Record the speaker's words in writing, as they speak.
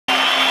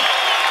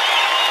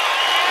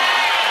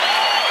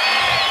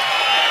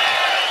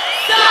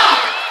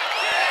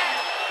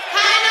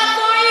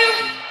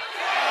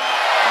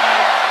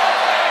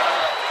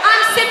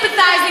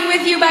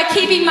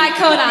keeping my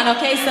coat on,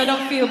 okay? So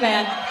don't feel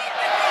bad.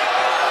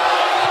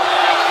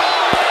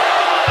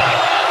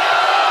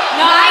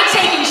 No, I ain't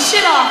taking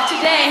shit off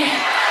today.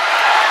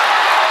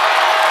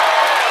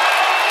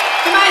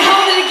 You might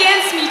hold it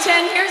against me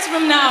 10 years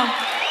from now.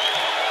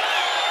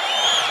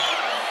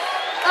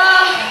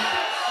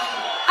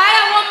 I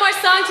have one more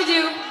song to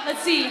do.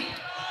 Let's see.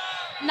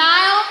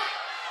 Nile.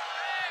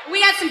 We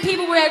got some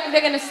people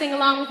they're gonna sing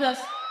along with us.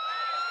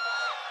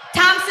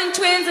 Thompson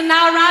Twins and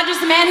Nile Rodgers,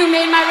 the man who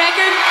made my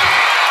record.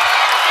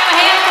 Have a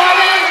hand for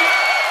them.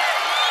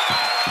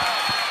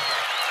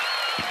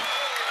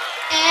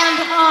 And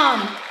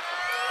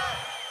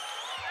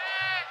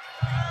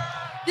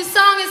this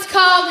song is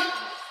called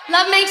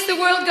Love Makes the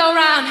World Go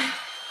Round.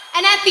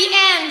 And at the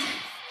end,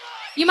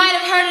 you might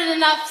have heard it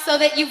enough so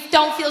that you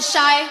don't feel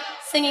shy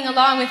singing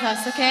along with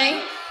us,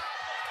 okay?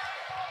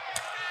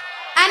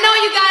 I know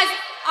you guys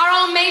are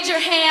all major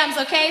hams,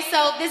 okay?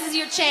 So this is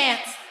your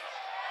chance.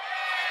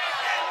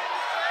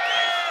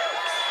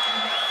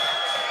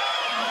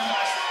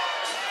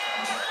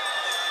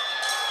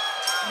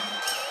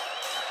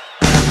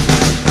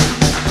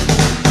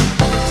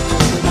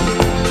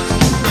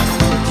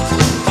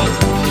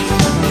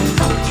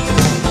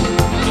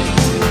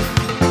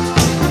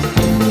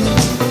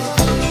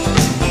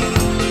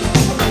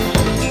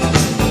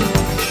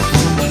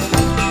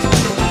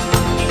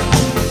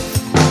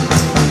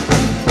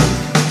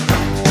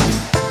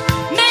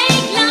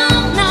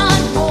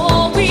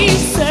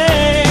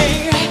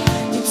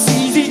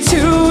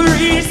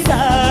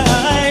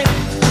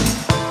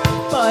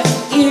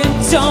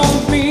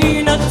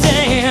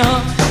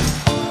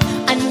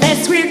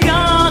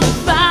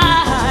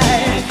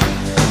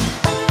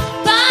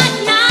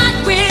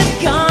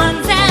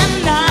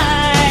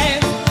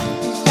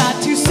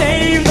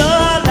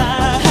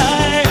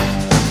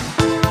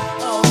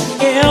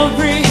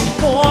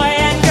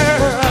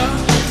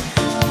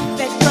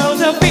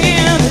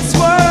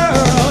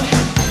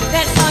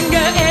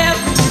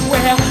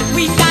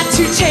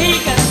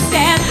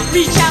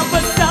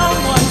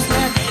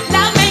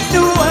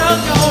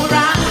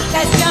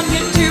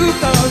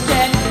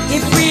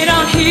 If we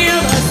don't heal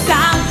us